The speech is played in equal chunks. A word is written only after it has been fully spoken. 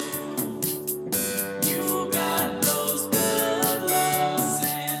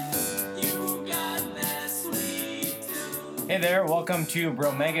there. Welcome to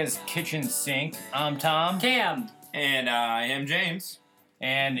Bromega's Kitchen Sink. I'm Tom. Cam. And I am James.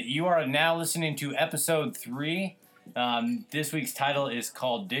 And you are now listening to episode 3. This week's title is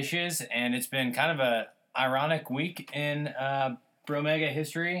called Dishes, and it's been kind of a ironic week in Bromega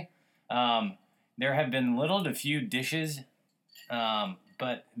history. There have been little to few dishes,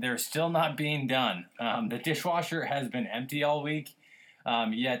 but they're still not being done. The dishwasher has been empty all week,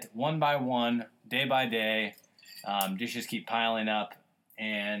 yet one by one, day by day, dishes keep piling up,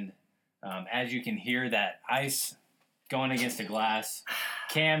 and as you can hear that ice going against the glass,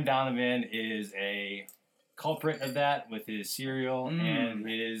 Cam Donovan is a culprit of that with his cereal and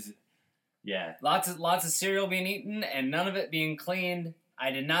his, Lots of cereal being eaten and none of it being cleaned.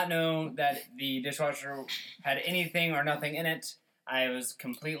 I did not know that the dishwasher had anything or nothing in it. I was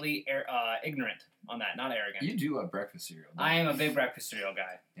completely ignorant on that, not arrogant. You do love breakfast cereal. I am a big breakfast cereal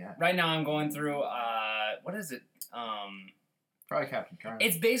guy. Yeah. Right now I'm going through, what is it? Probably Captain Crunch.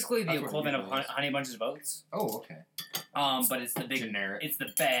 It's basically the That's what equivalent of usually is. Honey Bunches of Oats. Oh, okay. But it's the big, Generic. it's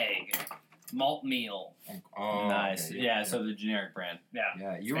the bag, malt meal. Oh, nice. okay, Yeah, so the generic brand. Yeah.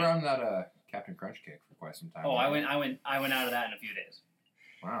 Yeah, you were on that Captain Crunch kick for quite some time. Oh, I went out of that in a few days.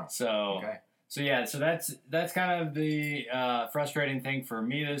 Wow. So that's kind of the frustrating thing for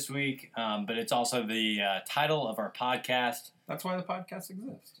me this week, but it's also the title of our podcast. That's why the podcast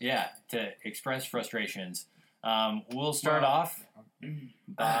exists. Yeah, to express frustrations. We'll start off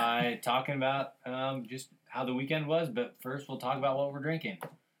by talking about just how the weekend was, but first we'll talk about what we're drinking.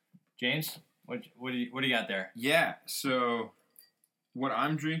 James, what do you got there? Yeah, so what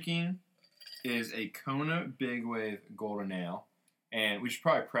I'm drinking is a Kona Big Wave Golden Ale. And we should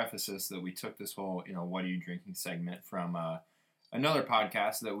probably preface this that we took this whole, what are you drinking segment from another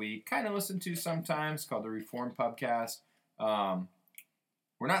podcast that we kind of listen to sometimes called the Reformed Pubcast.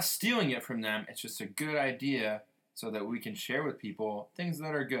 We're not stealing it from them. It's just a good idea so that we can share with people things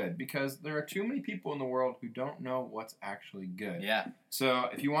that are good, because there are too many people in the world who don't know what's actually good. Yeah. So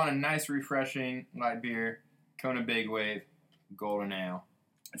if you want a nice, refreshing light beer, Kona Big Wave Golden Ale.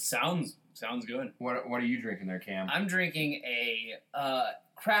 It sounds good. What are you drinking there, Cam? I'm drinking a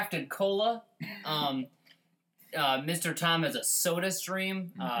crafted cola. Mr. Tom has a Soda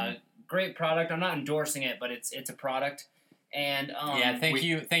Stream. Great product. I'm not endorsing it, but it's a product. And thank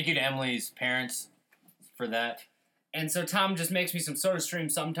you to Emily's parents for that. And so Tom just makes me some Soda Stream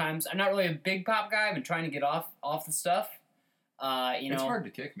sometimes. I'm not really a big pop guy. I've been trying to get off the stuff. It's hard to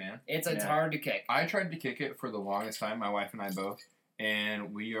kick, man. It's hard to kick. I tried to kick it for the longest time, my wife and I both,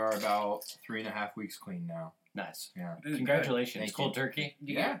 and we are about 3.5 weeks clean now. Nice. Yeah. Congratulations. Thank Cold you. turkey. Did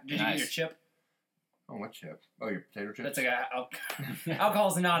you Nice. get your chip? Oh, what chip? Oh, your potato chips? That's like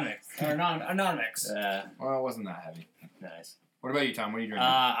Alcohol's Anonymous. Or Anonymous. Well, it wasn't that heavy. Nice. What about you, Tom? What are you drinking?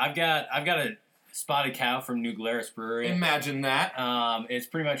 I've got a Spotted Cow from New Glarus Brewery. Imagine that. It's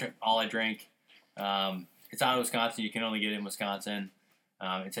pretty much all I drink. It's out of Wisconsin. You can only get it in Wisconsin.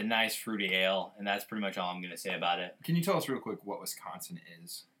 It's a nice fruity ale, and that's pretty much all I'm going to say about it. Can you tell us real quick what Wisconsin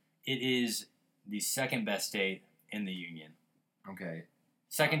is? It is the second best state in the union. Okay.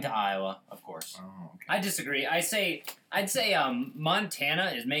 Second to Iowa, of course. Oh, okay. I disagree. I'd say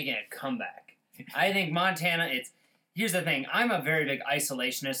Montana is making a comeback. I think Montana. Here's the thing. I'm a very big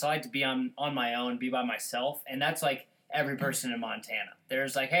isolationist. So I like to be on my own, be by myself, and that's like every person in Montana.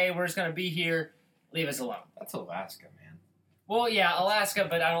 There's like, hey, we're just gonna be here. Leave us alone. That's Alaska, man. Well, yeah, Alaska,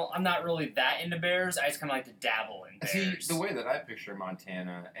 but I'm not really that into bears. I just kind of like to dabble in bears. See, the way that I picture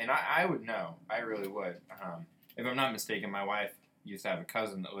Montana, and I would know, I really would. If I'm not mistaken, my wife used to have a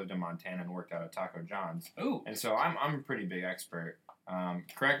cousin that lived in Montana and worked out at Taco John's. Ooh. And so I'm a pretty big expert.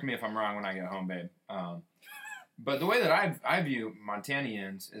 Correct me if I'm wrong when I get home, babe. But the way that I view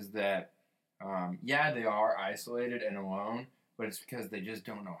Montanians is that, they are isolated and alone, but it's because they just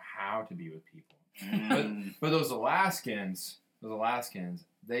don't know how to be with people. But those Alaskans,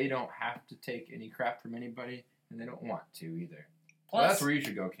 they don't have to take any crap from anybody, and they don't want to either. Plus, so that's where you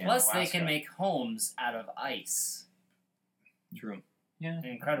should go, Cam. Plus, Alaska. they can make homes out of ice. True. Yeah.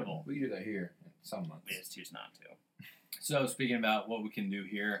 Incredible. We can do that here in some months. We just choose not to. So, speaking about what we can do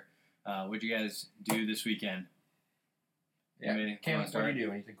here, what'd you guys do this weekend? Yeah. Cam, what do you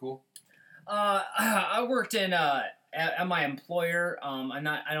do? Anything cool? I worked in at my employer.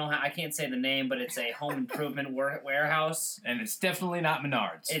 I can't say the name, but it's a home improvement warehouse. And it's definitely not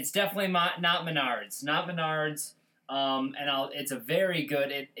Menards. It's definitely not Menards. Not Menards. It's a very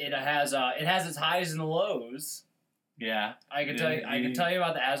good. It has its highs and lows. Yeah. I can tell you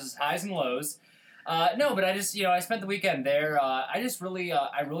about that. It has its highs and lows. No, but I just I spent the weekend there. I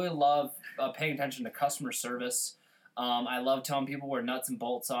really love paying attention to customer service. I love telling people where nuts and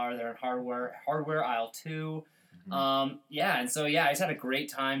bolts are. They're in hardware aisle 2. Yeah, and so I just had a great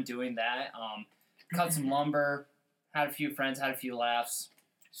time doing that. Cut some lumber, had a few friends, had a few laughs.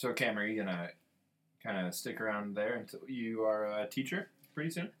 So, Cam, are you gonna kind of stick around there until you are a teacher pretty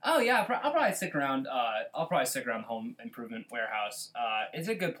soon? Oh yeah, I'll probably stick around. I'll probably stick around Home Improvement Warehouse. It's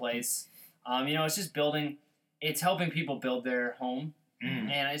a good place. It's just building. It's helping people build their home,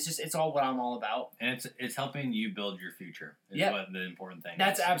 and it's all what I'm all about. And it's helping you build your future. Is what the important thing.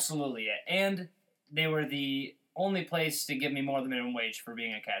 That's is. absolutely it. And they were the only place to give me more than minimum wage for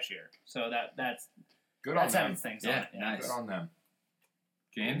being a cashier. So that's good on them. Having things on it. Nice. Good on them.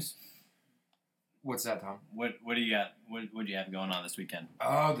 James, what's that, Tom? What do you got? What do you have going on this weekend?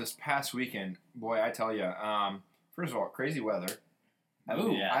 Oh, this past weekend, boy, I tell you. First of all, crazy weather.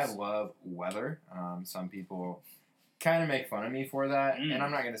 Ooh, yes. I love weather. Some people kind of make fun of me for that, and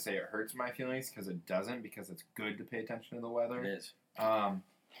I'm not going to say it hurts my feelings because it doesn't, because it's good to pay attention to the weather. It is.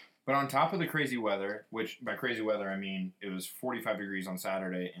 But on top of the crazy weather, which by crazy weather I mean it was 45 degrees on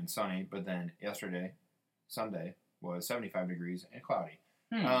Saturday and sunny, but then yesterday, Sunday, was 75 degrees and cloudy.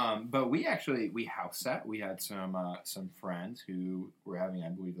 But we house sat. We had some friends who were having, I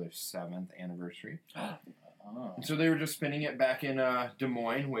believe, their 7th anniversary. And so they were just spending it back in Des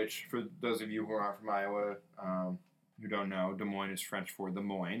Moines, which, for those of you who aren't from Iowa, who don't know, Des Moines is French for the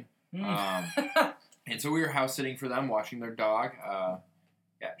Moines. And so we were house sitting for them, watching their dog.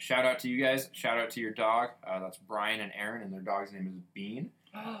 Shout out to you guys. Shout out to your dog. That's Brian and Aaron, and their dog's name is Bean.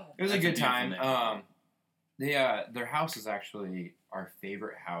 It was a good time. Their house is actually our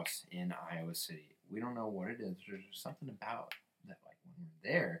favorite house in Iowa City. We don't know what it is. There's just something about that, like when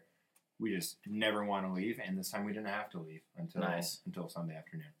we're there, we just never want to leave. And this time we didn't have to leave until Sunday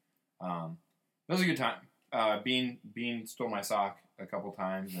afternoon. It was a good time. Bean stole my sock a couple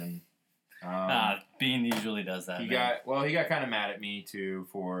times, and Bean usually does that. He got kind of mad at me too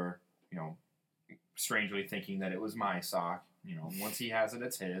for strangely thinking that it was my sock. Once he has it,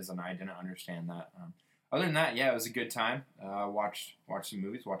 it's his, and I didn't understand that. Other than that, it was a good time. Watched some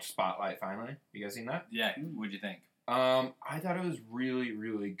movies. Watched Spotlight finally. You guys seen that? Yeah. What'd you think? I thought it was really,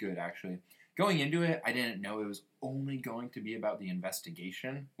 really good, actually. Going into it, I didn't know it was only going to be about the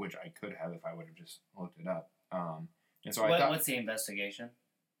investigation, which I could have if I would have just looked it up. And so I thought, what's the investigation?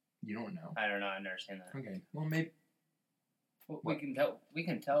 You don't know. I don't know. I've never seen that. Okay. Well, maybe. We can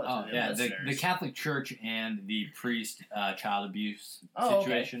tell it to the listeners. The Catholic Church and the priest child abuse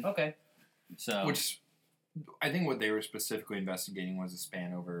situation. Okay. So, which I think what they were specifically investigating was a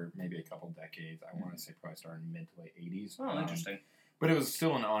span over maybe a couple decades. I want to say probably starting mid to late 80s. Oh, interesting. But it was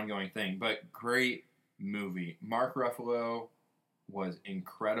still an ongoing thing. But great movie. Mark Ruffalo was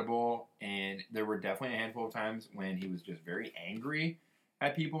incredible, and there were definitely a handful of times when he was just very angry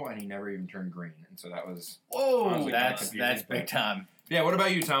at people, and he never even turned green. And so that was that's big time. Yeah. What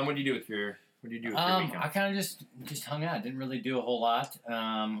about you, Tom? What did you do with your weekend? I kind of just hung out. Didn't really do a whole lot.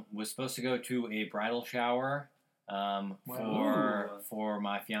 Was supposed to go to a bridal shower for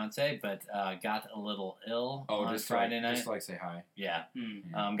my fiance, but got a little ill on Friday night. Just like say hi. Yeah.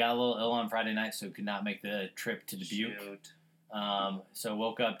 Got a little ill on Friday night, so could not make the trip to Dubuque. So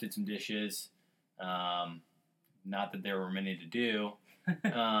woke up, did some dishes. Not that there were many to do.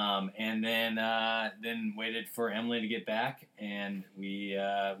 And then waited for Emily to get back, and we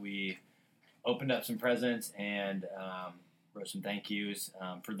opened up some presents and wrote some thank yous.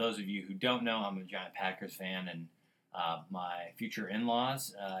 For those of you who don't know, I'm a giant Packers fan, and my future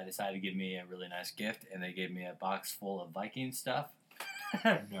in-laws decided to give me a really nice gift, and they gave me a box full of Viking stuff.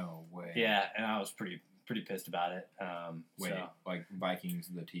 No way. Yeah, and I was pretty pissed about it. Like Vikings,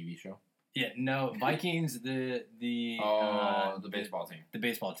 the TV show? Yeah, no, Vikings, the baseball team. The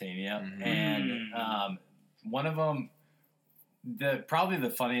baseball team, yeah. Mm-hmm. And one of them, probably the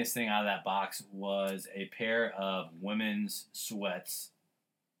funniest thing out of that box was a pair of women's sweats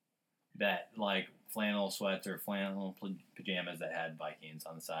that, like, flannel sweats or flannel pajamas that had Vikings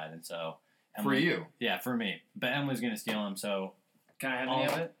on the side. And so Emily, for you? Yeah, for me. But Emily's going to steal them, so... Can I have any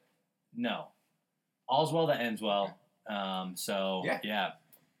of it? No. All's well that ends well. Yeah.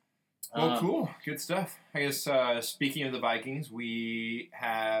 Well, cool. Good stuff. I guess speaking of the Vikings, we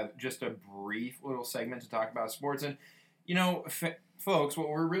have just a brief little segment to talk about sports. And, folks, what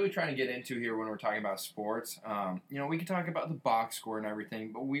we're really trying to get into here when we're talking about sports, we can talk about the box score and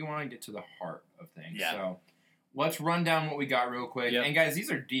everything, but we want to get to the heart of things. Yeah. So let's run down what we got real quick. Yep. And, guys,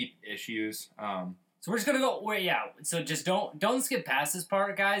 these are deep issues. So we're just gonna go. So just don't skip past this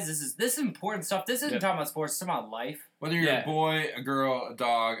part, guys. This is important stuff. This isn't talking about sports. It's talking about life. Whether you're a boy, a girl, a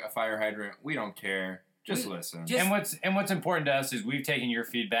dog, a fire hydrant, we don't care. Just listen. And what's important to us is we've taken your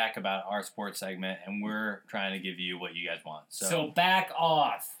feedback about our sports segment, and we're trying to give you what you guys want. So back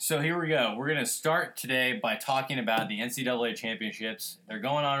off. So here we go. We're going to start today by talking about the NCAA championships. They're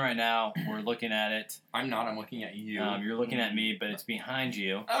going on right now. We're looking at it. I'm not. I'm looking at you. You're looking at me, but it's behind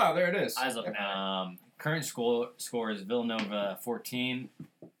you. Oh, there it is. I was looking at it. Current score is Villanova 14,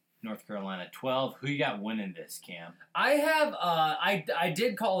 North Carolina 12. Who you got winning this, Cam? I have I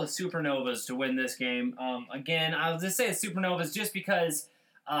did call the Supernovas to win this game. Again, I'll just say the Supernovas just because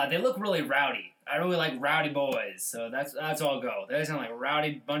they look really rowdy. I really like rowdy boys, so that's all I'll go. They sound like a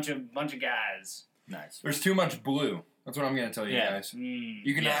rowdy bunch of guys. Nice. There's too much blue. That's what I'm going to tell you guys.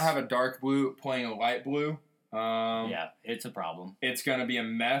 You cannot have a dark blue playing a light blue. Yeah, it's a problem. It's going to be a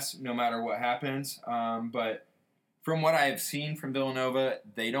mess no matter what happens. But from what I have seen from Villanova,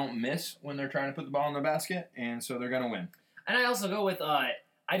 they don't miss when they're trying to put the ball in the basket, and so they're going to win. And I also go with I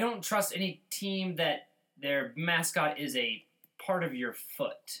don't trust any team that their mascot is a part of your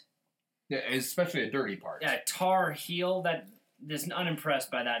foot. Yeah, especially a dirty part. Yeah, Tar Heel. That is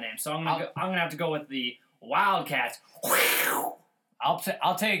unimpressed by that name. So I'm gonna have to go with the Wildcats. I'll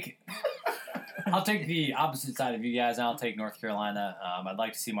take the opposite side of you guys, and I'll take North Carolina. I'd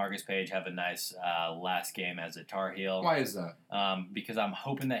like to see Marcus Page have a nice last game as a Tar Heel. Why is that? Because I'm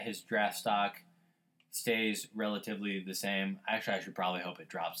hoping that his draft stock stays relatively the same. Actually, I should probably hope it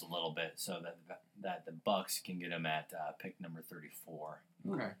drops a little bit so that the Bucks can get him at pick number 34.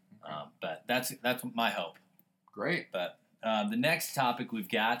 Okay. But that's my hope. Great. But the next topic we've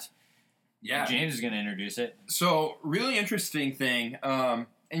got, James is going to introduce it. So, really interesting thing.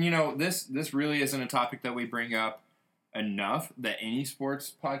 And this really isn't a topic that we bring up enough, that any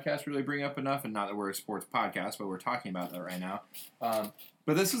sports podcast really bring up enough, and not that we're a sports podcast, but we're talking about that right now.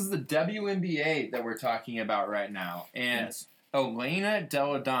 But this is the WNBA that we're talking about right now. And Yes. Elena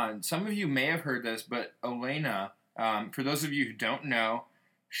Delle Donne, some of you may have heard this, but Elena, for those of you who don't know,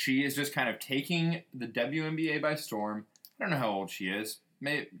 she is just kind of taking the WNBA by storm. I don't know how old she is.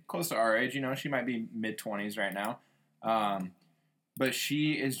 Maybe close to our age. She might be mid-20s right now. But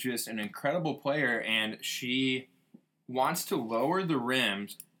she is just an incredible player, and she wants to lower the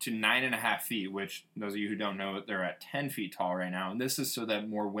rims to 9.5 feet, which those of you who don't know, they're at 10 feet tall right now. And this is so that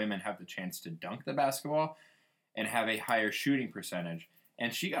more women have the chance to dunk the basketball and have a higher shooting percentage.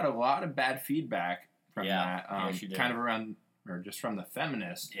 And she got a lot of bad feedback from that. She did. Kind of around, or just from the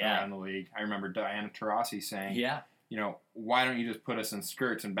feminists around the league. I remember Diana Taurasi saying, why don't you just put us in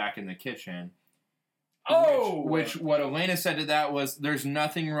skirts and back in the kitchen? Which what Elena said to that was, there's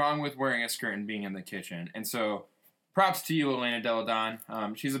nothing wrong with wearing a skirt and being in the kitchen. And so, props to you, Elena Delle Donne.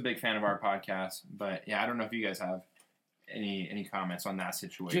 She's a big fan of our podcast. But, I don't know if you guys have any comments on that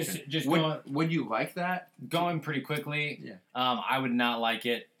situation. Would you like that? Going pretty quickly, I would not like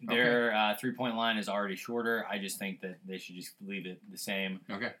it. Their three-point line is already shorter. I just think that they should just leave it the same.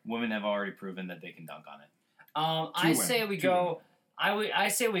 Okay. Women have already proven that they can dunk on it. I say we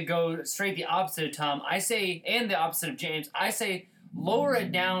go straight the opposite of Tom. I say, and the opposite of James. I say lower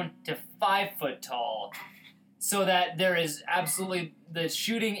it down to 5 foot tall, so that there is absolutely the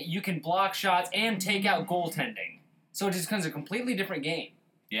shooting. You can block shots and take out goaltending. So it just becomes a completely different game.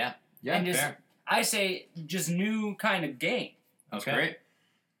 Yeah. And fair. I say just new kind of game. That's great.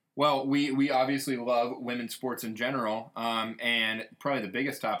 Well, we obviously love women's sports in general, and probably the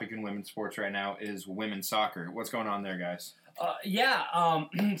biggest topic in women's sports right now is women's soccer. What's going on there, guys?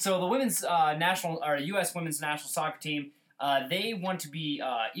 So the women's U.S. women's national soccer team, they want to be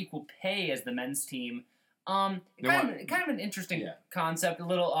equal pay as the men's team. Kind of an interesting concept. A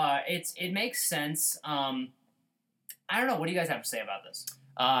little, it makes sense. I don't know. What do you guys have to say about this?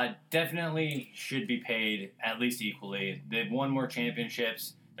 Definitely should be paid at least equally. They've won more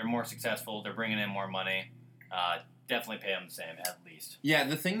championships. They're more successful. They're bringing in more money. Definitely pay them the same, at least. Yeah,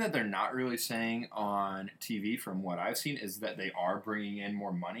 the thing that they're not really saying on TV from what I've seen is that they are bringing in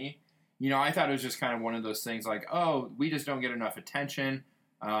more money. I thought it was just kind of one of those things like, oh, we just don't get enough attention.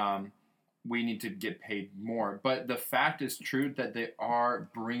 We need to get paid more. But the fact is true that they are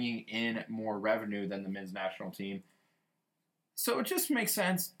bringing in more revenue than the men's national team. So it just makes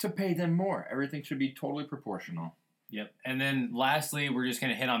sense to pay them more. Everything should be totally proportional. Yep. And then lastly, we're just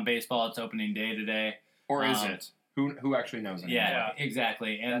going to hit on baseball. It's opening day today. Or is it? Who actually knows anymore? Yeah,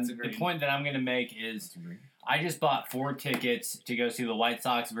 exactly. And the point that I'm going to make is I just bought 4 tickets to go see the White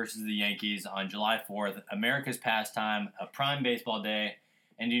Sox versus the Yankees on July 4th, America's pastime, a prime baseball day.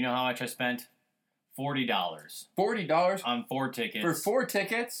 And do you know how much I spent? $40. $40? On 4 tickets. For 4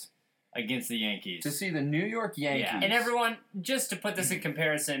 tickets? Against the Yankees. To see the New York Yankees. Yeah. And everyone, just to put this in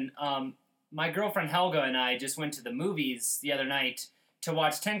comparison, my girlfriend Helga and I just went to the movies the other night to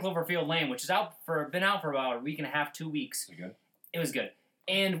watch 10 Cloverfield Lane, which is been out for about a week and a half, 2 weeks. Is it good? It was good.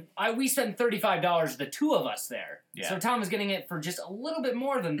 And we spent $35, the two of us there. Yeah. So Tom was getting it for just a little bit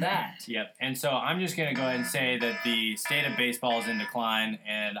more than that. Yep. And so I'm just going to go ahead and say that the state of baseball is in decline,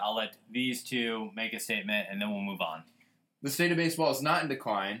 and I'll let these two make a statement, and then we'll move on. The state of baseball is not in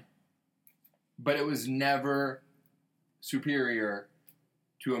decline, but it was never superior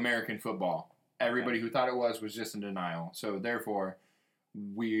to American football. Everybody who thought it was just in denial. So therefore,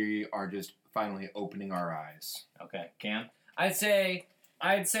 we are just finally opening our eyes. Okay. Cam? I'd say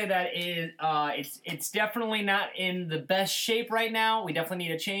that it's definitely not in the best shape right now. We definitely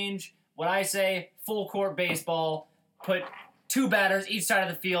need a change. What I say, full court baseball, put two batters each side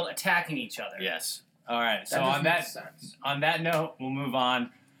of the field attacking each other. Yes. All right. So just on makes sense. that note, we'll move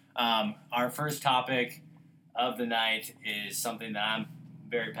on. Our first topic of the night is something that I'm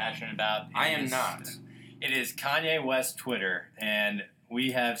very passionate about. I am not. It is Kanye West Twitter, and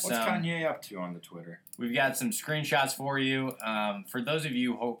we have What's Kanye up to on the Twitter? We've got some screenshots for you. For those of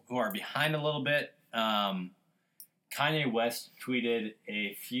you who are behind a little bit, Kanye West tweeted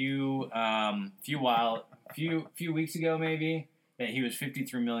a few weeks ago, maybe, that he was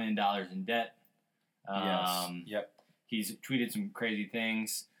 $53 million in debt. Yes. Yep. He's tweeted some crazy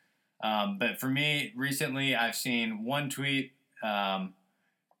things. But for me, recently, I've seen one tweet.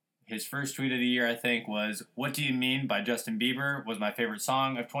 His first tweet of the year, I think, was "What Do You Mean" by Justin Bieber was my favorite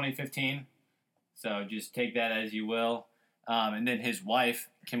song of 2015. So just take that as you will. And then his wife,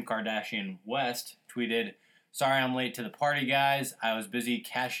 Kim Kardashian West, tweeted, "Sorry I'm late to the party, guys. I was busy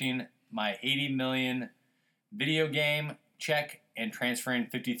cashing my $80 million video game check and transferring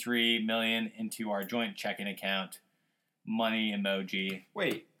 $53 million into our joint checking account. Money emoji."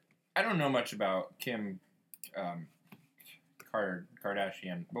 Wait, I don't know much about Kim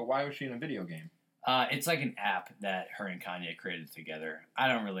Kardashian, but why was she in a video game? It's like an app that her and Kanye created together. I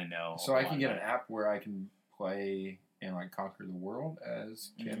don't really know. So I can get an app where I can play and like conquer the world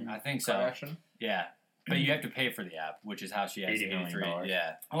as Kim I think so. Kardashian? Yeah. But you have to pay for the app, which is how she has $80 million. 83.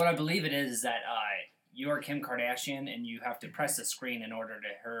 Yeah. What I believe it is that you're Kim Kardashian and you have to press the screen in order to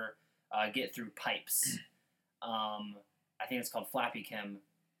her get through pipes. I think it's called Flappy Kim,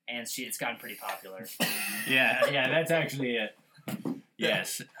 and it's gotten pretty popular. Yeah, that's actually it.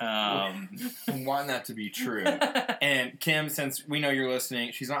 Yes. I want that to be true. And Kim, since we know you're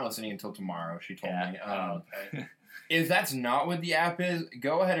listening, she's not listening until tomorrow, she told me. Okay. If that's not what the app is,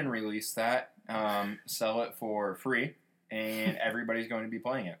 go ahead and release that. Sell it for free, and everybody's going to be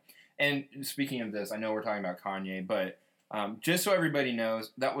playing it. And speaking of this, I know we're talking about Kanye, but just so everybody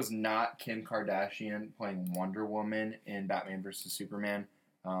knows, that was not Kim Kardashian playing Wonder Woman in Batman vs. Superman.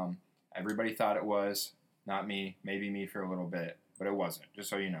 Everybody thought it was. Not me. Maybe me for a little bit, but it wasn't,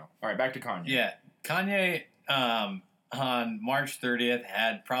 just so you know. All right, back to Kanye. Yeah. Kanye, on March 30th,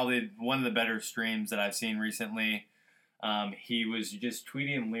 had probably one of the better streams that I've seen recently. He was just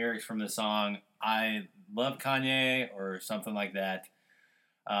tweeting lyrics from the song "I Love Kanye" or something like that,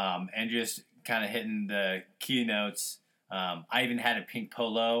 and just kind of hitting the key notes. I even had a pink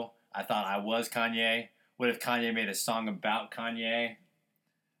polo. I thought I was Kanye. What if Kanye made a song about Kanye?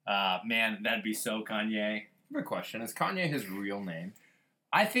 Man, that'd be so Kanye. Good question. Is Kanye his real name?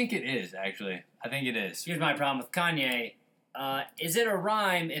 I think it is, actually. I think it is. Here's my problem with Kanye. Is it a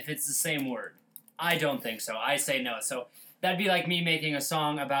rhyme if it's the same word? I don't think so. I say no. So that'd be like me making a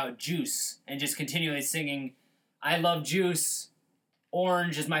song about juice and just continually singing, "I love juice.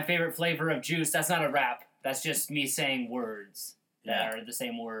 Orange is my favorite flavor of juice." That's not a rap. That's just me saying words that are the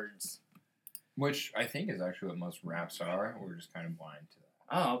same words. Which I think is actually what most raps are. We're just kind of blind to that.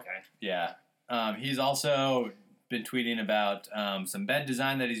 Oh, okay. Yeah. He's also been tweeting about some bed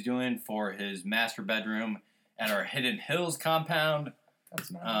design that he's doing for his master bedroom at our Hidden Hills compound. That's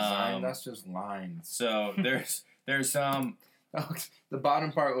not design. That's just lines. So there's some. The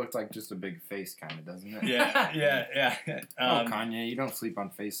bottom part looks like just a big face, kind of, doesn't it? Yeah. Kanye, you don't sleep on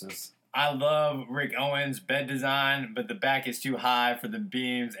faces. I love Rick Owens' bed design, but the back is too high for the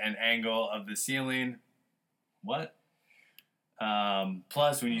beams and angle of the ceiling. What?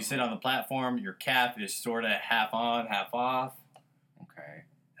 Plus, when you sit on the platform, your calf is sort of half on, half off. Okay.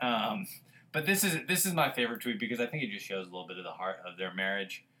 But this is my favorite tweet because I think it just shows a little bit of the heart of their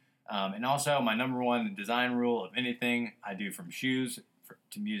marriage. And also, my number one design rule of anything I do, from shoes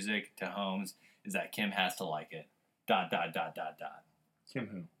to music to homes, is that Kim has to like it. ... Kim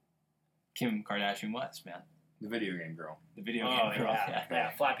who? Kim Kardashian West, man. The video game girl. The video game girl.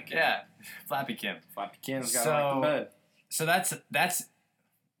 Yeah, Flappy Kim. Yeah, Flappy Kim. Flappy Kim's got to like the bed. So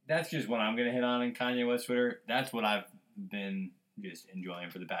that's just what I'm gonna hit on in Kanye West Twitter. That's what I've been just enjoying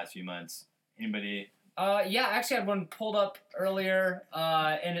for the past few months. Anybody Yeah, I actually had one pulled up earlier,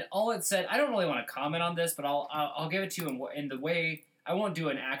 and all it said. I don't really want to comment on this, but I'll give it to you in the way I won't do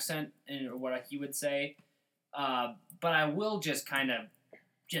an accent in what he would say, but I will just kind of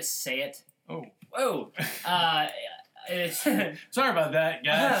just say it. Oh, Sorry sorry about that,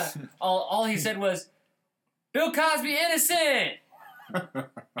 guys. all he said was, "Bill Cosby innocent,"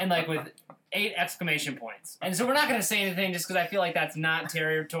 and like with 8 exclamation points. And so we're not going to say anything just because I feel like that's not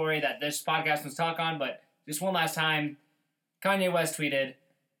territory that this podcast was talk on. But just one last time, Kanye West tweeted,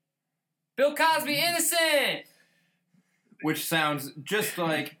 "Bill Cosby innocent," Which sounds just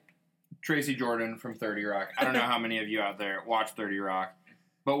like Tracy Jordan from 30 Rock. I don't know how many of you out there watch 30 Rock,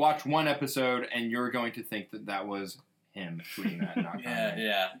 but watch one episode and you're going to think that that was him tweeting that. Not Kanye.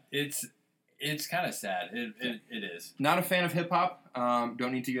 Yeah. It's kind of sad. It is. Not a fan of hip hop.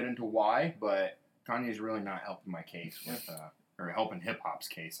 Don't need to get into why, but Kanye's really not helping my case with, or helping hip hop's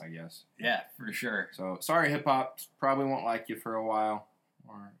case, I guess. Yeah, for sure. So sorry, hip hop. Probably won't like you for a while,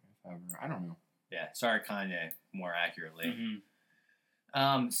 or if ever. I don't know. Yeah, sorry, Kanye. More accurately.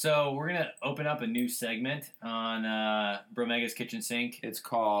 Mm-hmm. So we're gonna open up a new segment on Bromega's Kitchen Sink. It's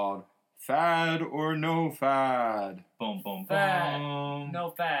called Fad or No Fad. Boom, boom, Fad. boom.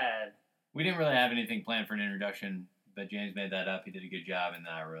 No fad. We didn't really have anything planned for an introduction, but James made that up. He did a good job, and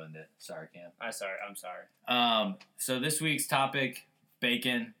then I ruined it. Sorry, Cam. I'm sorry. So this week's topic,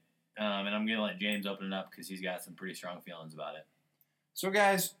 bacon, and I'm gonna let James open it up because he's got some pretty strong feelings about it. So,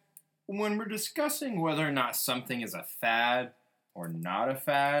 guys, when we're discussing whether or not something is a fad or not a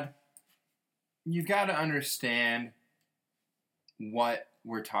fad, you've got to understand what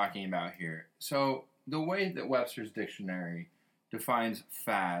we're talking about here. So, the way that Webster's Dictionary defines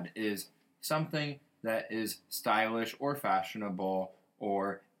fad is something that is stylish or fashionable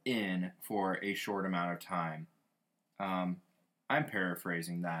or in for a short amount of time. I'm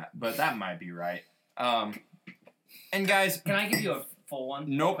paraphrasing that, but that might be right. And guys, Can I give you a full one?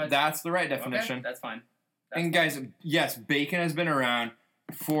 nope, Okay. that's the right definition. Okay, that's fine. And guys, yes, bacon has been around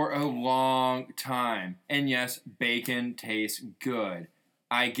for a long time. And yes, bacon tastes good.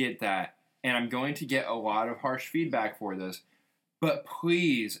 I get that. And I'm going to get a lot of harsh feedback for this. But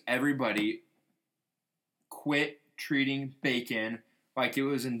please, everybody, quit treating bacon like it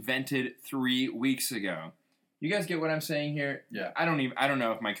was invented 3 weeks ago. You guys get what I'm saying here? Yeah. I don't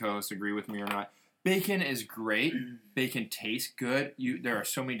know if my co-hosts agree with me or not. Bacon is great. Bacon tastes good. There are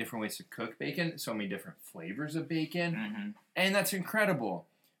so many different ways to cook bacon, so many different flavors of bacon, Mm-hmm. and that's incredible.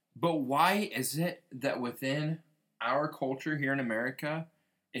 But why is it that within our culture here in America,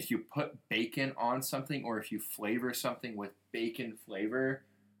 if you put bacon on something or if you flavor something with bacon flavor,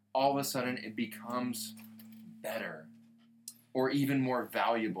 all of a sudden it becomes better or even more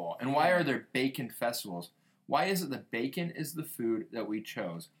valuable? And why are there bacon festivals? Why is it that bacon is the food that we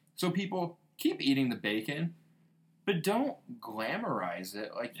chose? So people keep eating the bacon, but don't glamorize it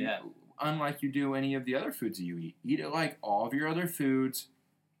unlike you do any of the other foods that you eat. Eat it like all of your other foods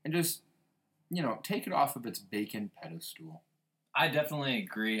and just, take it off of its bacon pedestal. I definitely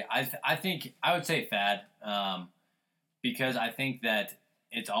agree. I think I would say fad, because I think that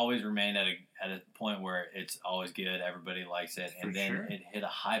it's always remained at a point where it's always good. Everybody likes it, and then it hit a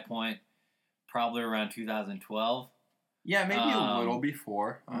high point probably around 2012. Yeah, maybe a little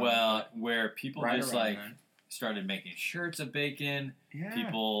before. Where people right just around then. started making shirts of bacon. Yeah.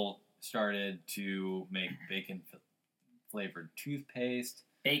 People started to make bacon flavored toothpaste.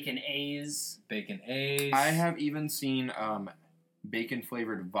 Bacon A's. I have even seen bacon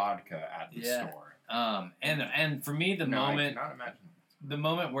flavored vodka at the store. And for me, I cannot imagine. the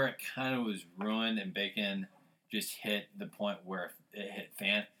moment where it kind of was ruined and bacon just hit the point where it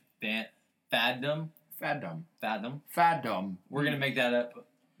hit faddom. We're gonna make that up.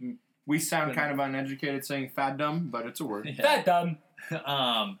 We sound kind of uneducated saying faddom, but it's a word. That dumb.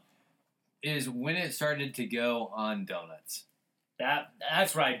 Is when it started to go on donuts.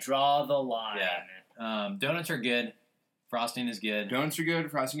 That's where I draw the line. Yeah. Donuts are good. Frosting is good. Donuts are good.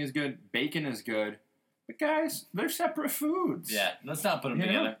 Frosting is good. Bacon is good. But guys, they're separate foods. Yeah. Let's not put them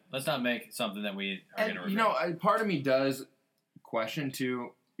together. Let's not make something that we are going to regret. Part of me does question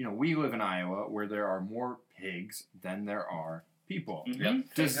too. We live in Iowa where there are more pigs than there are people. Mm-hmm. Yep.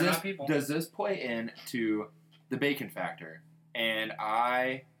 Does this play into the bacon factor? And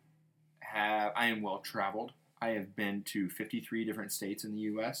I am well traveled. I have been to 53 different states in the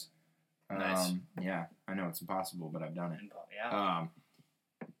U.S. Nice. Yeah, I know it's impossible, but I've done it. Yeah.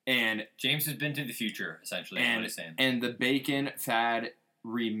 And James has been to the future, essentially, is what he's saying. And the bacon fad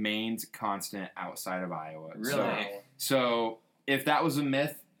remains constant outside of Iowa. Really? So if that was a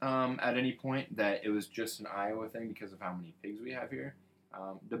myth at any point that it was just an Iowa thing because of how many pigs we have here,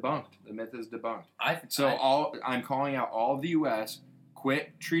 Debunked. The myth is debunked. I I'm calling out all of the U.S.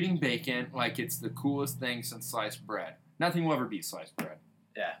 Quit treating bacon like it's the coolest thing since sliced bread. Nothing will ever beat sliced bread.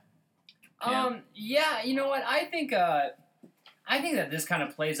 Yeah, you know what? I think that this kind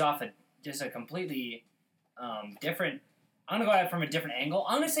of plays off just a completely different. I'm gonna go at it from a different angle.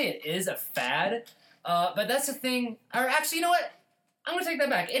 I'm gonna say it is a fad, but that's the thing. Or actually, you know what? I'm gonna take that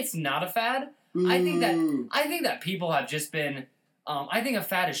back. It's not a fad. I think that people have just been. I think a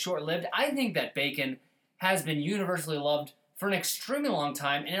fad is short-lived. I think that bacon has been universally loved for an extremely long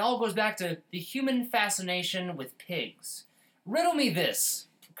time, and it all goes back to the human fascination with pigs. Riddle me this,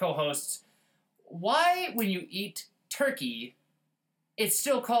 co-hosts. Why, when you eat turkey, it's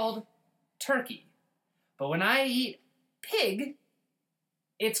still called turkey? But when I eat pig,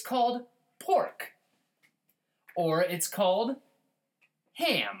 it's called pork. Or it's called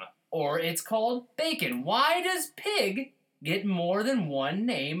ham. Or it's called bacon. Why does pig get more than one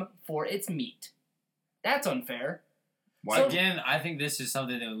name for its meat? That's unfair. Well, again, I think this is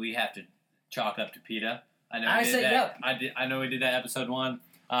something that we have to chalk up to PETA. I know we did that episode 1.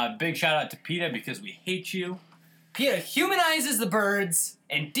 Big shout out to PETA because we hate you. PETA humanizes the birds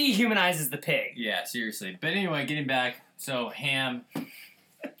and dehumanizes the pig. Yeah, seriously. But anyway, getting back. So ham,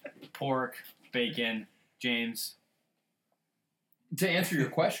 pork, bacon, James. To answer your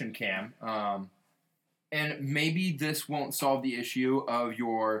question, Cam, and maybe this won't solve the issue of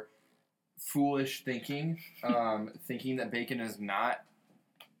your foolish thinking, thinking that bacon is not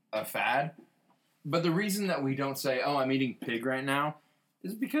a fad. But the reason that we don't say, "Oh, I'm eating pig right now,"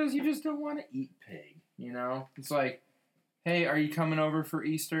 is because you just don't want to eat pig. You know, it's like, "Hey, are you coming over for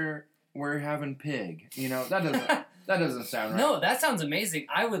Easter? We're having pig." You know, that doesn't sound right. No, that sounds amazing.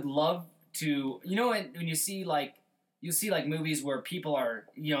 I would love to. You know, when you see movies where people are,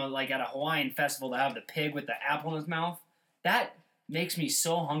 like at a Hawaiian festival to have the pig with the apple in his mouth. That makes me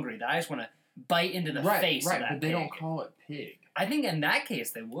so hungry that I just want to bite into the face of that but they pig. don't call it pig. I think in that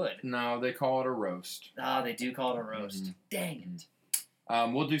case they would. No, they call it a roast. Oh, they do call it a roast. Mm-hmm. Dang it.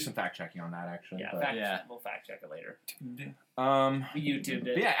 We'll do some fact checking on that actually. We'll fact check it later. We YouTubed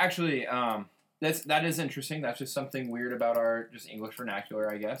it. Yeah, actually, that is interesting. That's just something weird about our just English vernacular,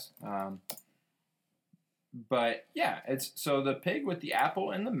 I guess. But yeah, it's so the pig with the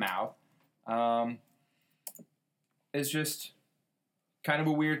apple in the mouth is just kind of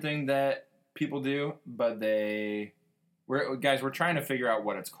a weird thing that people do, but we're trying to figure out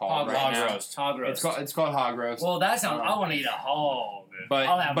what it's called Hog now. roast. Hog roast. It's called hog roast. Well, that sounds. I want to eat a hog.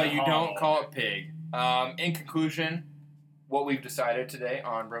 But you don't call it pig. In conclusion, what we've decided today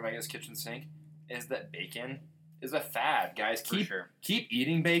on Bromega's Kitchen Sink is that bacon is a fad, guys. Keep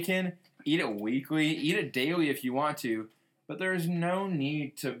eating bacon. Eat it weekly. Eat it daily if you want to. But there's no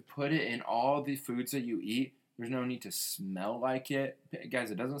need to put it in all the foods that you eat. There's no need to smell like it.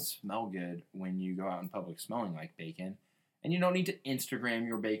 Guys, it doesn't smell good when you go out in public smelling like bacon. And you don't need to Instagram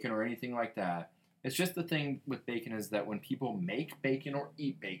your bacon or anything like that. It's just the thing with bacon is that when people make bacon or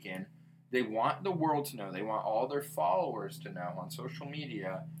eat bacon, they want the world to know, they want all their followers to know on social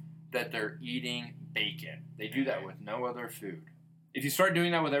media that they're eating bacon. They do that with no other food. If you start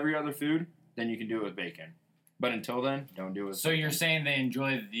doing that with every other food, then you can do it with bacon. But until then, don't do it with So bacon. you're saying they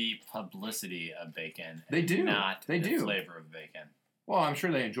enjoy the publicity of bacon. They do. Not the flavor of bacon. Well, I'm sure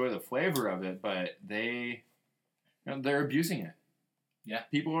they enjoy the flavor of it, but they're abusing it. Yeah.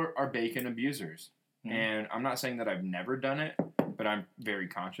 People are bacon abusers. Mm-hmm. And I'm not saying that I've never done it, but I'm very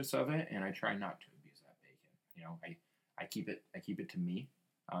conscious of it, and I try not to abuse that bacon. I keep it to me.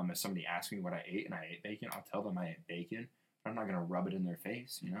 If somebody asks me what I ate and I ate bacon, I'll tell them I ate bacon. I'm not going to rub it in their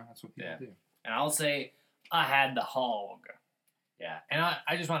face. That's what people do. And I'll say, I had the hog. Yeah, and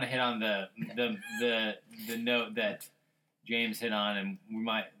I just want to hit on the note that James hit on, and we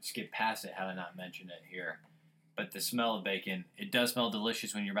might skip past it had I not mentioned it here. But the smell of bacon, it does smell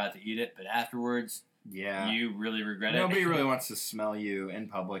delicious when you're about to eat it, but afterwards, you really regret it. Nobody really wants to smell you in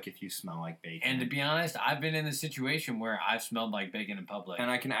public if you smell like bacon. And to be honest, I've been in the situation where I've smelled like bacon in public. And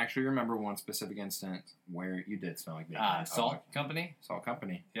I can actually remember one specific instance where you did smell like bacon in public. Salt Company? Salt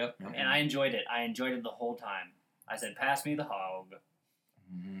Company. Yep. And I enjoyed it. I enjoyed it the whole time. I said, pass me the hog.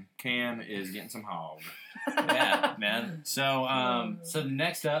 Mm-hmm. Cam is getting some hog. Yeah, man. So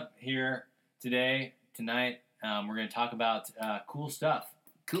next up here tonight, we're going to talk about cool stuff.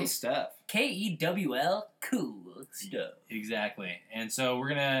 Cool stuff. KEWL, cool stuff. Exactly. And so we're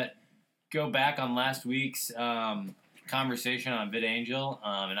going to go back on last week's conversation on VidAngel,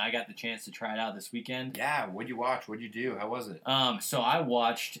 and I got the chance to try it out this weekend. Yeah, what'd you watch? What'd you do? How was it? So I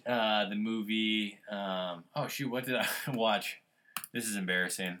watched the movie, what did I watch? This is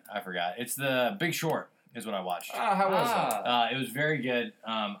embarrassing. I forgot. It's The Big Short. is what I watched. How was that? It was very good.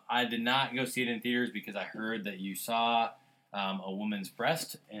 I did not go see it in theaters because I heard that you saw a woman's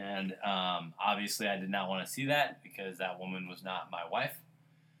breast, and obviously I did not want to see that because that woman was not my wife.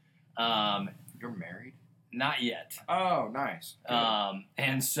 You're married? Not yet. Oh, nice.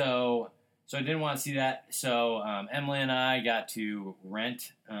 And so I didn't want to see that. So Emily and I got to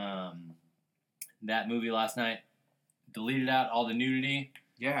rent that movie last night. Deleted out all the nudity.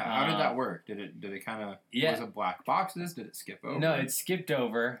 Yeah, how did that work? Did it kind of was it black boxes? Did it skip over? No, it skipped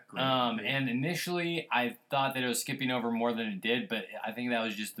over. Great. And initially I thought that it was skipping over more than it did, but I think that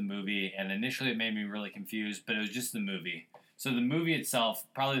was just the movie. And initially it made me really confused, but it was just the movie. So the movie itself,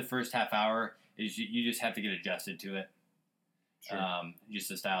 probably the first half hour, is you just have to get adjusted to it. Sure. Just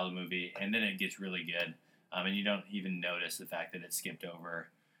the style of the movie, and then it gets really good. And you don't even notice the fact that it skipped over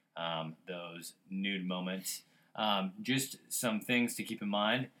those nude moments. Just some things to keep in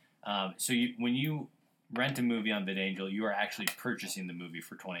mind. So when you rent a movie on VidAngel, you are actually purchasing the movie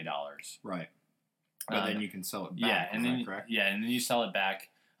for $20. Right. But then you can sell it back. Yeah, and then correct? and then you sell it back.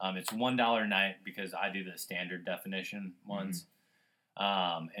 It's $1 a night because I do the standard definition ones.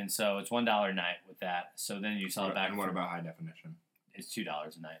 And so it's $1 a night with that. So then you sell it back. And what about high definition? It's $2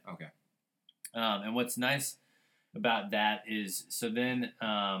 a night. Okay. And what's nice about that is, so then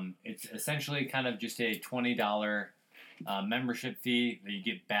it's essentially kind of just a $20 membership fee that you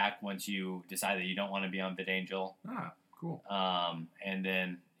get back once you decide that you don't want to be on VidAngel. Ah, cool. And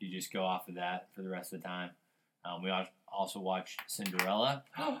then you just go off of that for the rest of the time. We also watched Cinderella,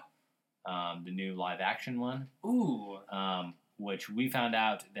 the new live action one. Ooh. Which we found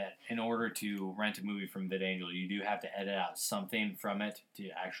out that in order to rent a movie from VidAngel, you do have to edit out something from it to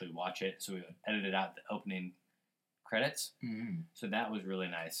actually watch it. So we edited out the opening credits. Mm-hmm. So that was really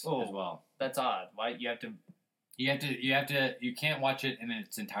nice Oh. as well. That's odd. Why you have to? You can't watch it in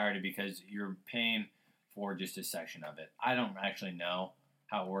its entirety because you're paying for just a section of it. I don't actually know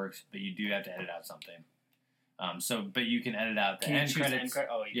how it works, but you do have to edit out something. But you can edit out the Can you end choose credits.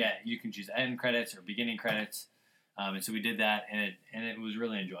 Oh, Yeah, you can choose end credits or beginning credits. And so we did that, and it was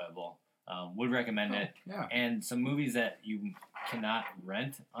really enjoyable. Would recommend it. Yeah. And some movies that you cannot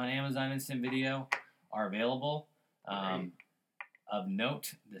rent on Amazon Instant Video are available. Of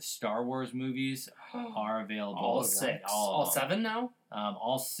note, the Star Wars movies are available. All 6. All 7 now?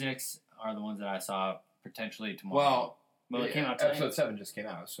 All 6 are the ones that I saw potentially tomorrow. Well, it came out today. Episode 7 just came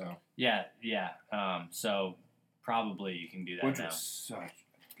out, so. Yeah. So probably you can do that Which now. was such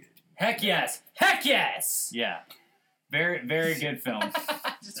good. Heck yes! Heck yes! Yeah. Very, very good film.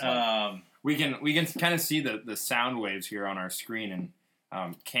 We can kind of see the sound waves here on our screen, and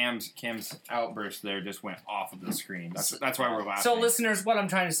Cam's outburst there just went off of the screen. That's why we're laughing. So, listeners, what I'm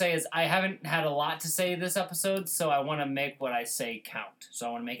trying to say is I haven't had a lot to say this episode, so I want to make what I say count. So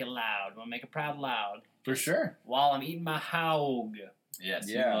I want to make it loud. I want to make it proud loud. For sure. While I'm eating my hog. Yes,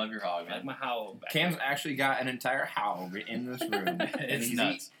 Yeah. you love your hog, I like man. my hog. Cam's actually got an entire hog in this room. It's And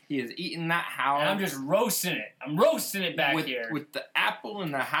nuts. He is eating that hog. And I'm just roasting it. I'm roasting it back with, here. with the apple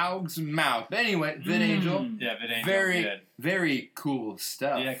in the hog's mouth. But anyway, VidAngel, Yeah, VidAngel. very good. very cool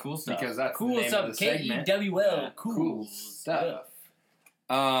stuff. Yeah, cool stuff. Because that's Cool the name stuff. of the segment. K-E-W-L. Cool stuff.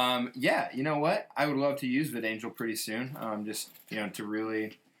 Yeah, you know what? I would love to use VidAngel pretty soon. Just to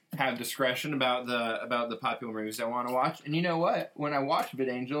really have discretion about the popular movies I want to watch. And you know what? When I watch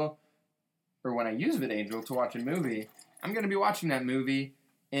VidAngel, or when I use VidAngel to watch a movie, I'm going to be watching that movie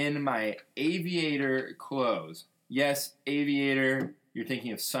in my aviator clothes. Yes, aviator. You're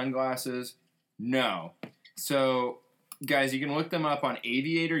thinking of sunglasses? No. So, guys, you can look them up on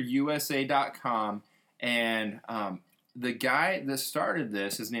aviatorusa.com. And the guy that started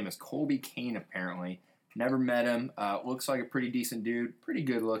this, his name is Colby Kane, apparently. Never met him. Looks like a pretty decent dude. Pretty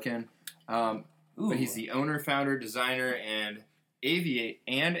good looking. But he's the owner, founder, designer, and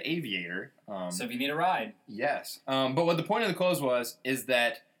aviator. So if you need a ride. Yes. But what the point of the clothes is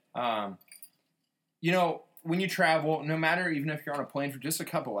that, when you travel, no matter even if you're on a plane for just a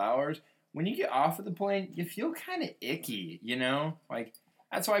couple hours, when you get off of the plane, you feel kind of icky, Like,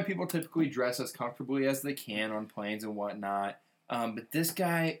 that's why people typically dress as comfortably as they can on planes and whatnot. But this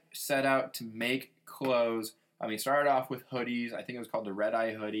guy set out to make clothes. He started off with hoodies. I think it was called the Red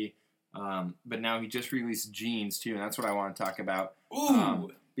Eye hoodie. But now he just released jeans, too, and that's what I want to talk about.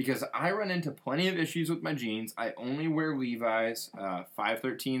 Ooh. Because I run into plenty of issues with my jeans. I only wear Levi's.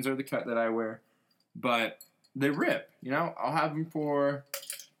 513s are the cut that I wear. But they rip, I'll have them for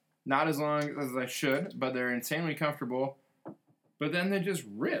not as long as I should, but they're insanely comfortable. But then they just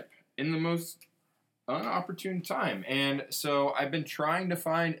rip in the most unopportune time. And so I've been trying to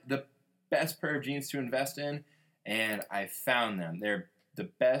find the best pair of jeans to invest in, and I found them. They're the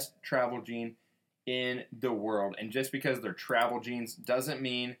best travel jean in the world. And just because they're travel jeans doesn't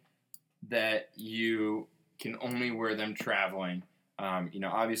mean that you can only wear them traveling.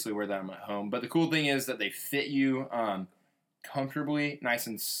 Obviously wear them at home. But the cool thing is that they fit you comfortably, nice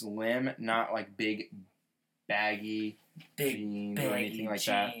and slim, not like big, baggy jeans or anything like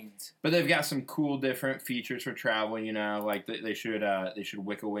that. But they've got some cool different features for travel. Like they should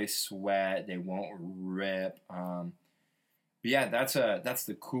wick away sweat. They won't rip. But yeah, that's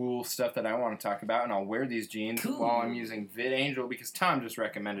the cool stuff that I want to talk about, and I'll wear these jeans while I'm using VidAngel because Tom just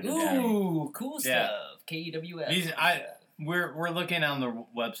recommended it. Ooh, cool stuff. KEWS. We're looking on the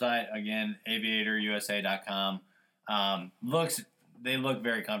website again, aviatorusa.com. They look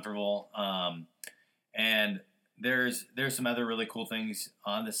very comfortable. And there's some other really cool things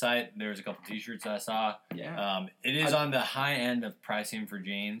on the site. There's a couple T-shirts I saw. Yeah. It is on the high end of pricing for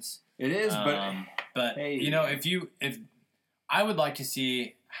jeans. It is, but hey. if I would like to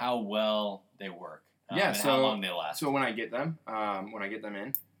see how well they work. And how long they last. So when I get them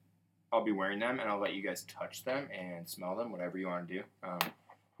in, I'll be wearing them, and I'll let you guys touch them and smell them, whatever you want to do.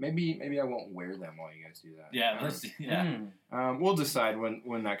 Maybe I won't wear them while you guys do that. Yeah, we'll decide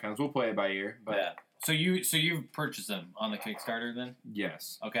when that comes. We'll play it by ear. But yeah. So you've purchased them on the Kickstarter then?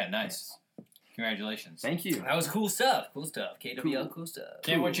 Yes. Okay, nice. Congratulations. Thank you. That was cool stuff. KWL, cool stuff.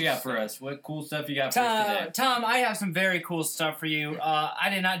 Ken, what you got for us? What cool stuff you got for us today? Tom, I have some very cool stuff for you. I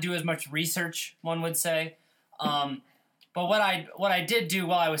did not do as much research, one would say. But what I did do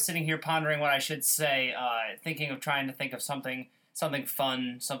while I was sitting here pondering what I should say, trying to think of something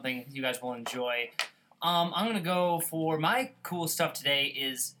fun, something you guys will enjoy. I'm gonna go for my cool stuff today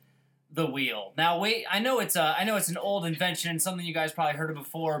is the wheel. Now wait, I know it's an old invention, something you guys probably heard of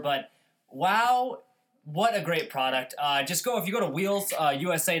before, but wow, what a great product. If you go to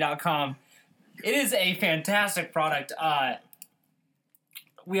wheelsusa.com, it is a fantastic product. One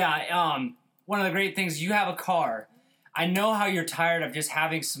of the great things, you have a car. I know how you're tired of just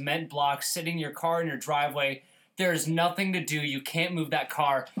having cement blocks sitting in your car in your driveway. There's nothing to do. You can't move that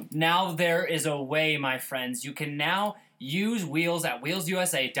car. Now there is a way, my friends. You can now use wheels at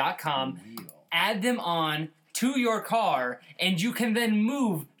wheelsusa.com, add them on to your car, and you can then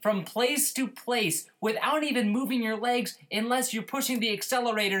move from place to place without even moving your legs unless you're pushing the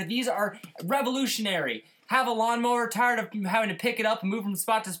accelerator. These are revolutionary. Have a lawnmower, tired of having to pick it up and move from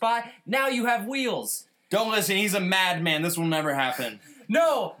spot to spot? Now you have wheels. Don't listen. He's a madman. This will never happen.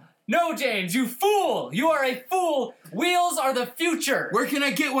 No, James, you fool. You are a fool. Wheels are the future. Where can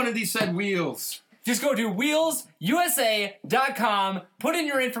I get one of these said wheels? Just go to wheelsusa.com, put in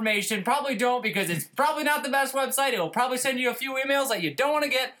your information. Probably don't because it's probably not the best website. It'll probably send you a few emails that you don't want to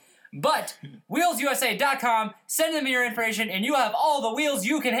get. But wheelsusa.com, send them your information, and you have all the wheels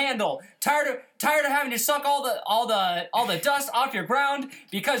you can handle. Tired of having to suck all the dust off your ground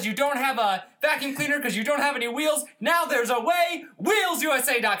because you don't have a vacuum cleaner because you don't have any wheels? Now there's a way.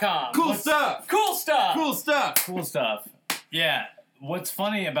 Wheelsusa.com. Cool stuff. Yeah. What's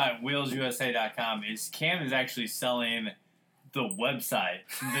funny about wheelsusa.com is Cam is actually selling the website,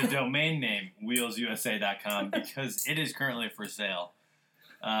 the domain name wheelsusa.com because it is currently for sale.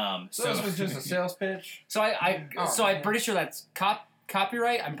 So this was just a sales pitch? I'm pretty sure that's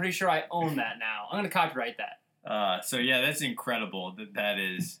copyright. I'm pretty sure I own that now. I'm going to copyright that. That's incredible that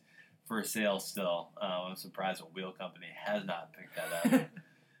is for sale still. I'm surprised a wheel company has not picked that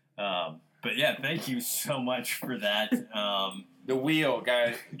up. But yeah, thank you so much for that. The wheel,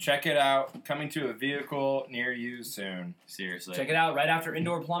 guys. Check it out. Coming to a vehicle near you soon. Seriously. Check it out. Right after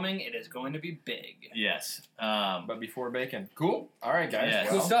indoor plumbing, it is going to be big. Yes. But before bacon. Cool. All right, guys.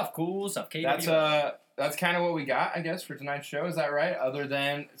 Yeah. Well, Cool stuff. That's kind of what we got, I guess, for tonight's show. Is that right? Other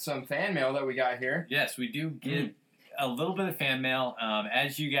than some fan mail that we got here. Yes, we do get a little bit of fan mail.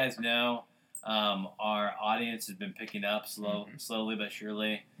 As you guys know, our audience has been picking up slowly but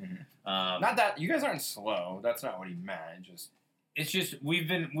surely. Mm-hmm. Not that you guys aren't slow. That's not what he meant. It's just we've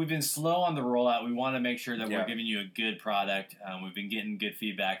been slow on the rollout. We want to make sure that we're giving you a good product. We've been getting good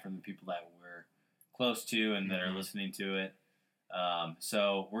feedback from the people that we're close to and that are listening to it.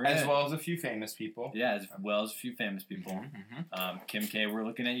 So we're gonna, as well as a few famous people. Yeah, as well as a few famous people. Mm-hmm. Kim K, we're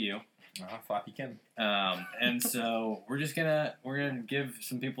looking at you. Floppy Kim. And so we're gonna give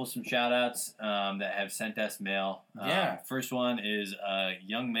some people some shout outs that have sent us mail. First one is a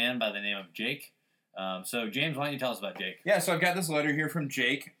young man by the name of Jake. So James, why don't you tell us about Jake? Yeah, so I've got this letter here from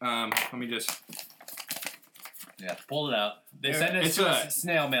Jake. Let me just pull it out. They sent us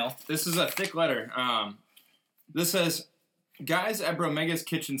snail mail. This is a thick letter. This says, "Guys at Bromega's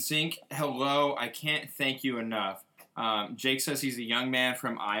Kitchen Sink, hello. I can't thank you enough." Jake says he's a young man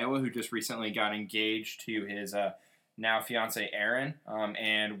from Iowa who just recently got engaged to his now fiance Aaron,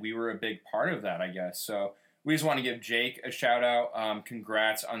 and we were a big part of that, I guess. So we just want to give Jake a shout out.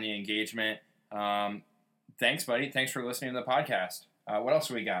 Congrats on the engagement. Thanks, buddy. Thanks for listening to the podcast. What else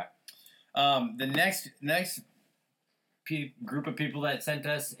do we got? The next group of people that sent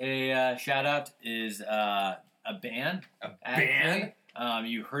us a shout out is a band. A band?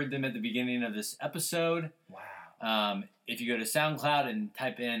 You heard them at the beginning of this episode. Wow. If you go to SoundCloud and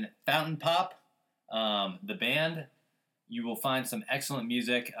type in Fountain Pop, the band, you will find some excellent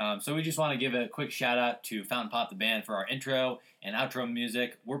music. So we just want to give a quick shout out to Fountain Pop, the band, for our intro and outro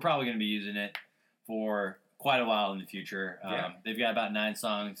music. We're probably going to be using it for quite a while in the future. They've got about 9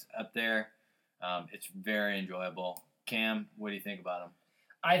 songs up there. It's very enjoyable. Cam, what do you think about them?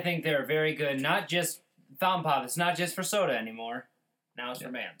 I think they're very good. Not just Fountain Pop. It's not just for soda anymore. Now it's for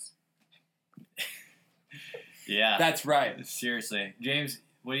bands. Yeah. That's right. Seriously. James,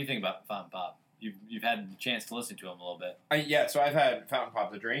 what do you think about Fountain Pop? You've had the chance to listen to them a little bit. Yeah, so I've had Fountain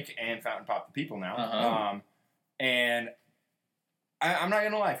Pop the drink and Fountain Pop the people now. Uh-huh. And I'm not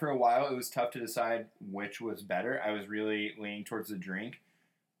going to lie, for a while it was tough to decide which was better. I was really leaning towards the drink.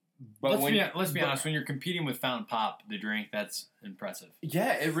 But let's be honest, when you're competing with Fountain Pop, the drink, that's impressive.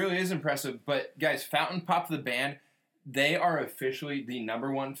 Yeah, it really is impressive. But guys, Fountain Pop the band, they are officially the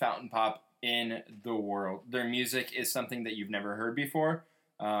number 1 Fountain Pop in the world. Their music is something that you've never heard before.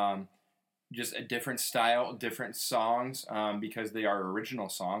 Just a different style, different songs, because they are original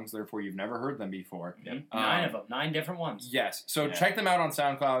songs. Therefore, you've never heard them before. Yep. 9 of them. 9 different ones. Yes. So check them out on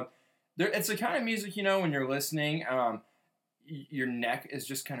SoundCloud. It's the kind of music, when you're listening, your neck is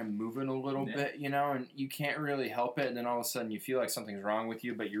just kind of moving a little bit, and you can't really help it. And then all of a sudden you feel like something's wrong with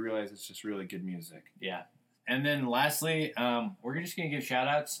you, but you realize it's just really good music. Yeah. And then lastly, we're just going to give shout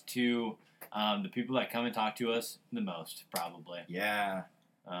outs to the people that come and talk to us the most, probably. Yeah.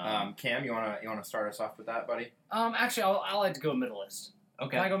 Cam, you wanna start us off with that, buddy? Actually, I'll like to go middleist.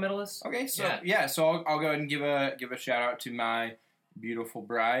 Okay. Can I go middleist? Okay. So so I'll go ahead and give a shout out to my beautiful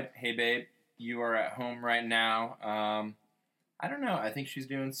bride. Hey, babe, you are at home right now. I don't know. I think she's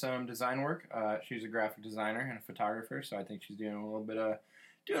doing some design work. She's a graphic designer and a photographer, so I think she's doing a little bit of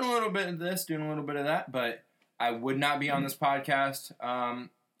this, doing a little bit of that. But I would not be on this podcast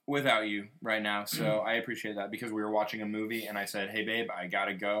without you right now. So I appreciate that, because we were watching a movie and I said, "Hey, babe, I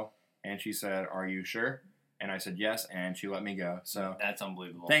gotta go," and she said, "Are you sure?" And I said yes, and she let me go. So that's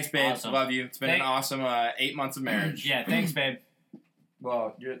unbelievable. Thanks, babe. Awesome. Love you. It's been an awesome 8 months of marriage. Yeah, thanks, babe.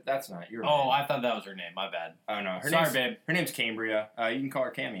 Well, that's not your. Oh, I thought that was her name. My bad. Oh no, Sorry, babe. Her name's Cambria. You can call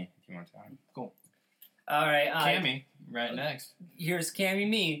her Cammy if you want to. Cool. All right, Cammy, right next. Here's Cammy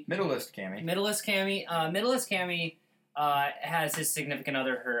me. Middleist Cammy. Middleist Cammy has his significant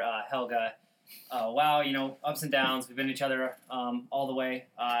other, her Helga. Wow, ups and downs. We've been each other all the way.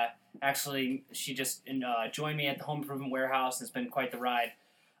 Actually, she just joined me at the home improvement warehouse, and it's been quite the ride.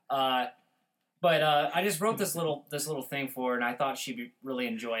 But I just wrote this little thing for her, and I thought she'd really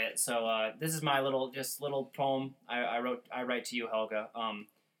enjoy it. So this is my little poem I write to you, Helga.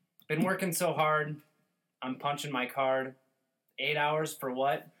 Been working so hard. I'm punching my card. 8 hours for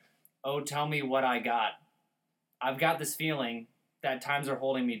what? Oh, tell me what I got. I've got this feeling that times are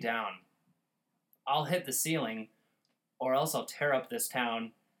holding me down. I'll hit the ceiling, or else I'll tear up this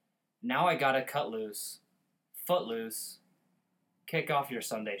town. Now I gotta cut loose, foot loose, kick off your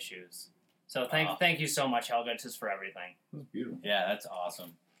Sunday shoes. So thank you so much, Helga, just for everything. That's beautiful. Yeah, that's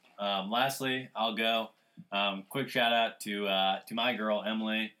awesome. Lastly, I'll go. Quick shout out to my girl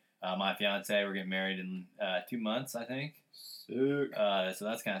Emily, my fiance. We're getting married in 2 months, I think. Sick. So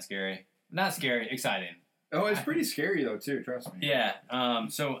that's kind of scary. Not scary, exciting. Oh, it's pretty scary though too. Trust me. Yeah.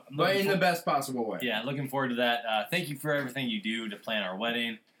 So. But in the best possible way. Yeah, looking forward to that. Thank you for everything you do to plan our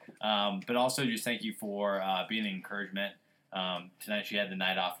wedding, but also just thank you for being an encouragement. Tonight she had the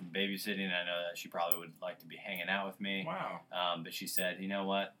night off from babysitting. I know that she probably would like to be hanging out with me. Wow. But she said, you know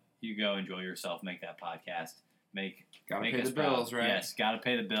what? You go enjoy yourself. Make that podcast. Gotta make pay us the bills, proud. right? Yes, gotta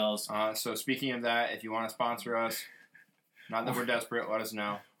pay the bills. So speaking of that, if you want to sponsor us, not that we're desperate, let us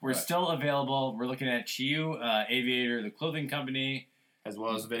know. We're still available. We're looking at Chiu, Aviator, the clothing company, as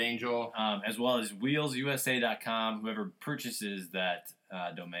well as VidAngel, as well as WheelsUSA.com. Whoever purchases that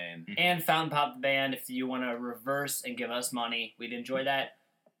domain. And Fountain Pop the band, if you want to reverse and give us money, we'd enjoy that.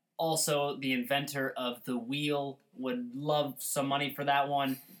 Also, the inventor of the wheel would love some money for that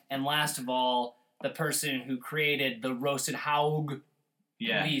one. And last of all, the person who created the roasted haug,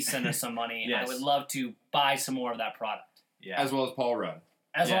 please send us some money. Yes. I would love to buy some more of that product. Yeah. as well as Paul Rudd.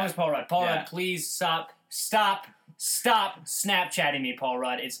 As long as Paul Rudd. Paul Rudd, please stop Snapchatting me, Paul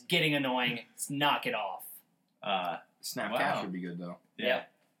Rudd. It's getting annoying. Let's knock it off. Snap Cash would be good though. Yeah.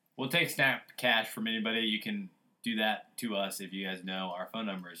 We'll take Snap Cash from anybody. You can do that to us if you guys know our phone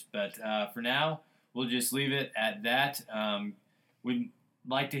numbers. But for now, we'll just leave it at that. We'd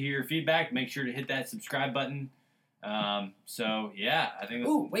like to hear your feedback. Make sure to hit that subscribe button. So, yeah, I think...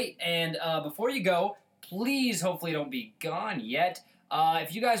 Ooh, wait, and before you go, please, hopefully don't be gone yet.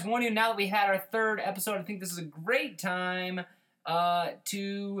 If you guys want to, now that we had our third episode, I think this is a great time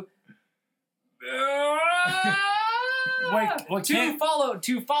to... Wait, what to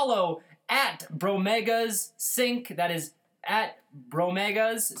follow at Bromegas Sync. That is at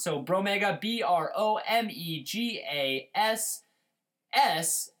Bromegas. So Bromega, BROMEGASSINK.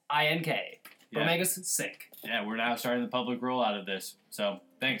 Bromegas Sync. Yeah, we're now starting the public rollout of this. So,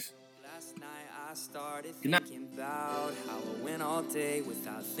 thanks. Last night I started Good night. thinking about how I went all day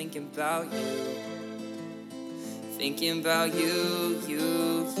without thinking about you. Thinking about you.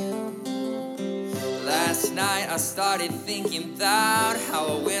 Last night I started thinking about how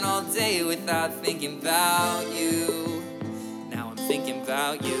I went all day without thinking about you. Now I'm thinking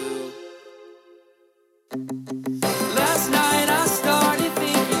about you. Last night I started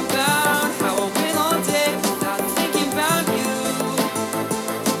thinking about how I went all day without thinking about you.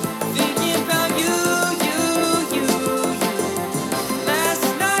 Thinking about you. Last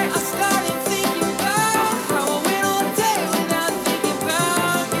night I started thinking about how I went all day without thinking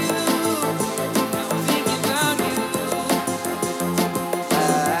about you. Now I'm thinking about you.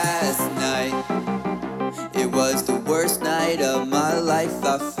 Last night, it was the worst night of my life.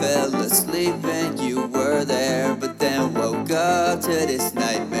 I fell asleep and you were there, but then woke up to this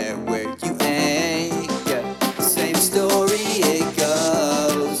nightmare where you ain't. Yeah, same story it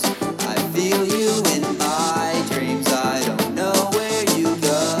goes. I feel you in my dreams. I don't know where you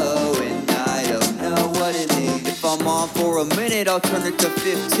go, and I don't know what it means. If I'm on for a minute, I'll turn it to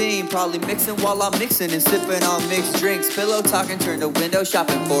 15. Probably mixing while I'm mixing and sipping on mixed drinks. Pillow talking, turn the window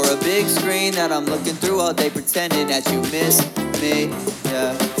shopping for a big screen that I'm looking through all day, pretending that you miss me.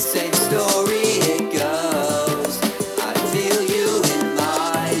 Yeah, same story it goes. I feel you in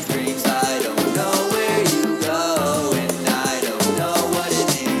my dreams. I don't know where you go, and I don't know what it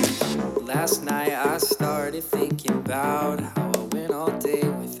means. Last night I started thinking about how I went all day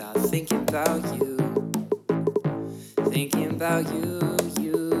without thinking about you. Thinking about you.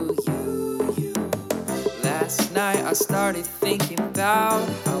 Last night I started thinking about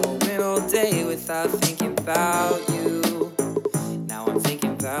how I went all day without thinking about you. Now I'm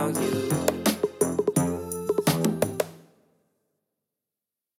thinking about you.